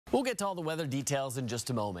We'll get to all the weather details in just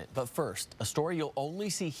a moment, but first, a story you'll only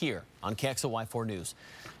see here on KXLY4 News.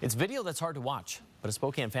 It's video that's hard to watch, but a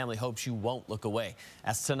Spokane family hopes you won't look away,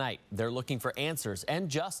 as tonight they're looking for answers and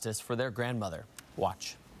justice for their grandmother.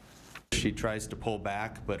 Watch. She tries to pull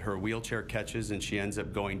back, but her wheelchair catches and she ends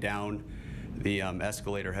up going down the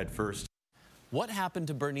escalator head first. What happened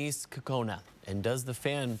to Bernice Kokona, and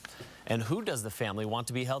who does the family want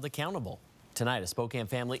to be held accountable? Tonight, a Spokane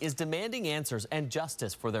family is demanding answers and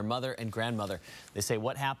justice for their mother and grandmother. They say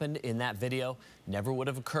what happened in that video never would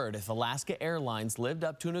have occurred if Alaska Airlines lived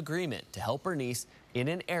up to an agreement to help Bernice in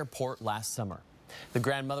an airport last summer. The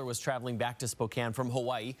grandmother was traveling back to Spokane from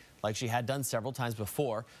Hawaii like she had done several times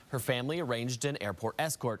before. Her family arranged an airport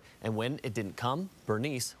escort, and when it didn't come,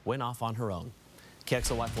 Bernice went off on her own.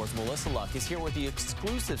 KXLY4's Melissa Luck is here with the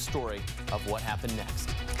exclusive story of what happened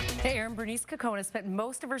next. Hey, Aaron, Bernice Kokona spent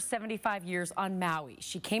most of her 75 years on Maui.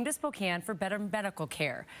 She came to Spokane for better medical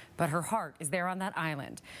care, but her heart is there on that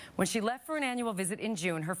island. When she left for an annual visit in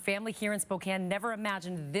June, her family here in Spokane never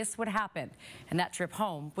imagined this would happen, and that trip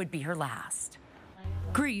home would be her last.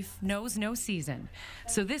 Grief knows no season.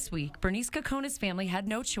 So this week, Bernice Kokona's family had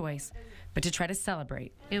no choice but to try to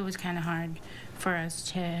celebrate. It was kind of hard for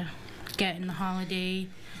us to get in the holiday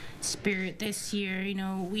spirit this year. You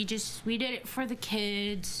know, we did it for the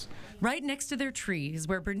kids. Right next to their tree is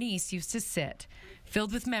where Bernice used to sit.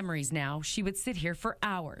 Filled with memories now, she would sit here for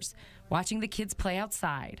hours, watching the kids play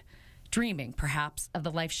outside, dreaming, perhaps, of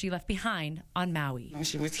the life she left behind on Maui.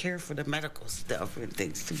 She was here for the medical stuff and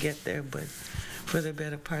things to get there, but for the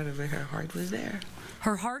better part of it, her heart was there.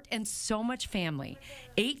 Her heart and so much family.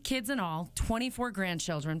 8 kids in all, 24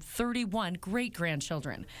 grandchildren, 31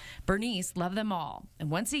 great-grandchildren. Bernice loved them all. And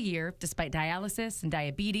once a year, despite dialysis and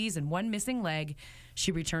diabetes and one missing leg,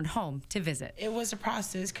 she returned home to visit. It was a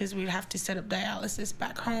process because we'd have to set up dialysis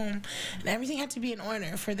back home, and everything had to be in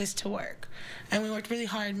order for this to work. And we worked really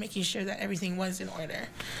hard making sure that everything was in order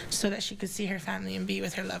so that she could see her family and be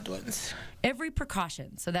with her loved ones. Every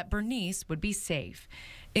precaution so that Bernice would be safe,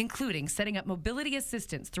 including setting up mobility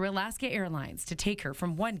assistance through Alaska Airlines to take her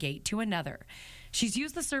from one gate to another. She's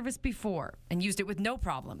used the service before and used it with no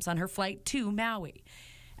problems on her flight to Maui.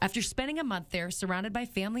 After spending a month there surrounded by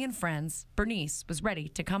family and friends, Bernice was ready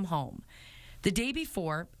to come home. The day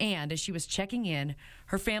before, and as she was checking in,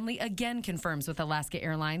 her family again confirms with Alaska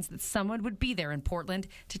Airlines that someone would be there in Portland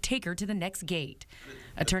to take her to the next gate.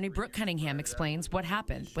 Attorney Brooke Cunningham explains what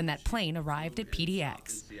happened when that plane arrived at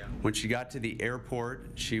PDX. When she got to the airport,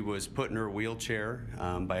 she was put in her wheelchair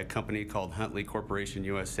by a company called Huntley Corporation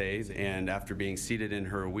USA, and after being seated in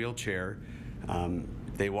her wheelchair,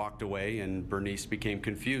 they walked away, and Bernice became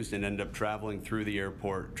confused and ended up traveling through the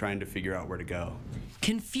airport trying to figure out where to go.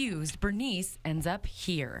 Confused, Bernice ends up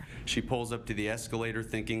here. She pulls up to the escalator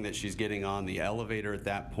thinking that she's getting on the elevator at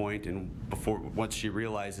that point, and once she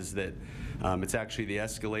realizes that it's actually the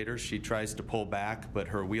escalator, she tries to pull back, but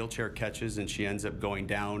her wheelchair catches and she ends up going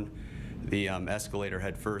down the escalator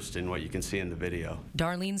head first in what you can see in the video.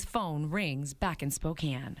 Darlene's phone rings back in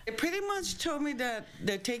Spokane. They pretty much told me that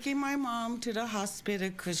they're taking my mom to the hospital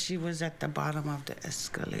because she was at the bottom of the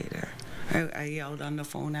escalator. I yelled on the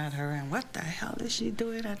phone at her, and what the hell is she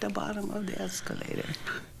doing at the bottom of the escalator?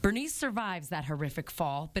 Bernice survives that horrific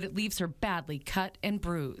fall, but it leaves her badly cut and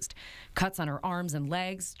bruised. Cuts on her arms and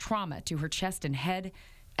legs, trauma to her chest and head,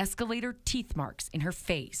 escalator teeth marks in her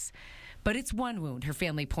face. But it's one wound her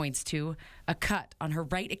family points to, a cut on her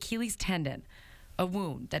right Achilles tendon, a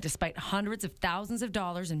wound that despite hundreds of thousands of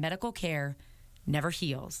dollars in medical care, never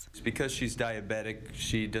heals. It's because she's diabetic,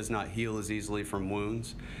 she does not heal as easily from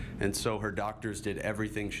wounds, and so her doctors did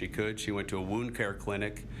everything she could. She went to a wound care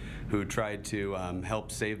clinic who tried to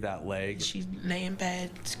help save that leg. She'd lay in bed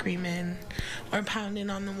screaming or pounding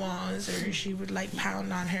on the walls, or she would like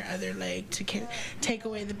pound on her other leg to take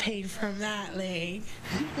away the pain from that leg.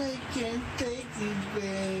 I can't take it,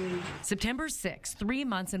 babe. September 6th, 3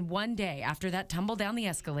 months and 1 day after that tumble down the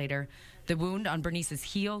escalator, the wound on Bernice's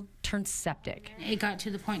heel turned septic. It got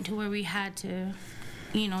to the point to where we had to,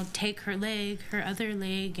 take her leg, her other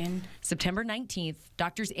leg, and... September 19th,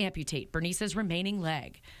 doctors amputate Bernice's remaining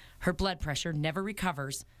leg. Her blood pressure never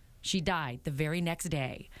recovers. She died the very next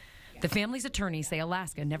day. The family's attorneys say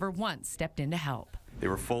Alaska never once stepped in to help. They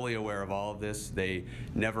were fully aware of all of this. They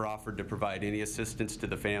never offered to provide any assistance to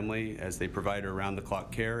the family as they provided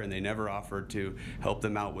around-the-clock care, and they never offered to help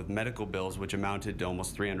them out with medical bills, which amounted to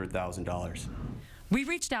almost $300,000. We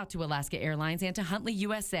reached out to Alaska Airlines and to Huntley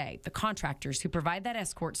USA, the contractors who provide that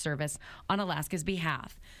escort service on Alaska's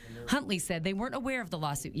behalf. Huntley said they weren't aware of the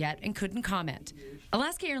lawsuit yet and couldn't comment.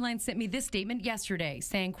 Alaska Airlines sent me this statement yesterday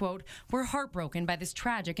saying, quote, "We're heartbroken by this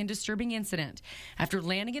tragic and disturbing incident. After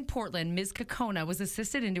landing in Portland, Ms. Kokona was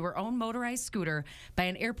assisted into her own motorized scooter by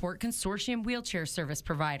an airport consortium wheelchair service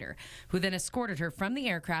provider, who then escorted her from the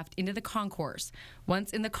aircraft into the concourse.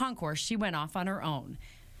 Once in the concourse, she went off on her own."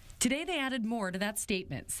 Today, they added more to that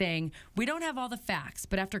statement, saying, "We don't have all the facts,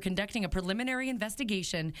 but after conducting a preliminary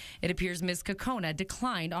investigation, it appears Ms. Kokona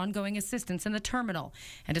declined ongoing assistance in the terminal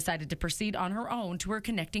and decided to proceed on her own to her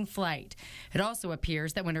connecting flight. It also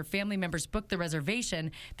appears that when her family members booked the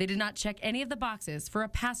reservation, they did not check any of the boxes for a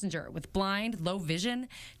passenger with blind, low vision,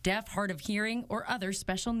 deaf, hard of hearing, or other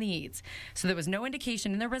special needs. So there was no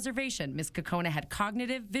indication in the reservation Ms. Kokona had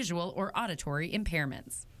cognitive, visual, or auditory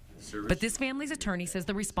impairments." But this family's attorney says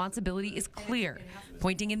the responsibility is clear,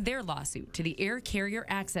 pointing in their lawsuit to the Air Carrier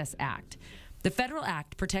Access Act. The federal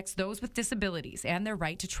act protects those with disabilities and their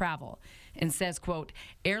right to travel and says, quote,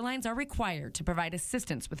 "Airlines are required to provide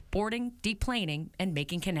assistance with boarding, deplaning, and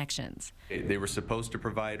making connections." They were supposed to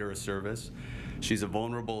provide her a service. She's a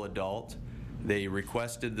vulnerable adult. They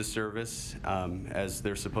requested the service as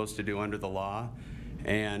they're supposed to do under the law.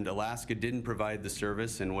 And Alaska didn't provide the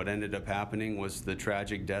service, and what ended up happening was the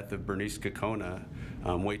tragic death of Bernice Kokona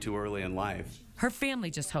way too early in life. Her family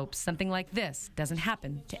just hopes something like this doesn't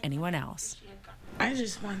happen to anyone else. I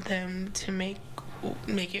just want them to make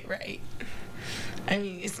it right. I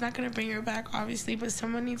mean, it's not going to bring her back, obviously, but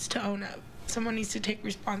someone needs to own up. Someone needs to take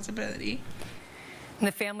responsibility.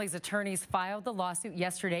 The family's attorneys filed the lawsuit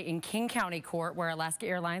yesterday in King County Court, where Alaska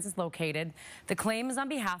Airlines is located. The claim is on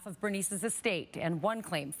behalf of Bernice's estate, and one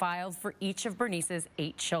claim filed for each of Bernice's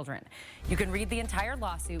 8 children. You can read the entire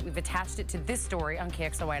lawsuit. We've attached it to this story on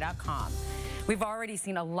KXLY.com. We've already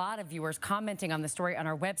seen a lot of viewers commenting on the story on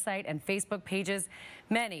our website and Facebook pages.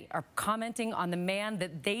 Many are commenting on the man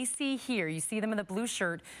that they see here. You see them in the blue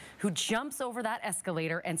shirt, who jumps over that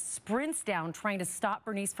escalator and sprints down, trying to stop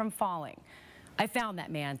Bernice from falling. I found that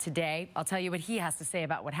man today. I'll tell you what he has to say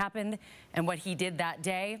about what happened and what he did that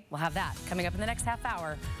day. We'll have that coming up in the next half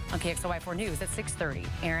hour on KXLY4 News at 6:30.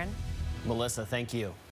 Aaron? Melissa, thank you.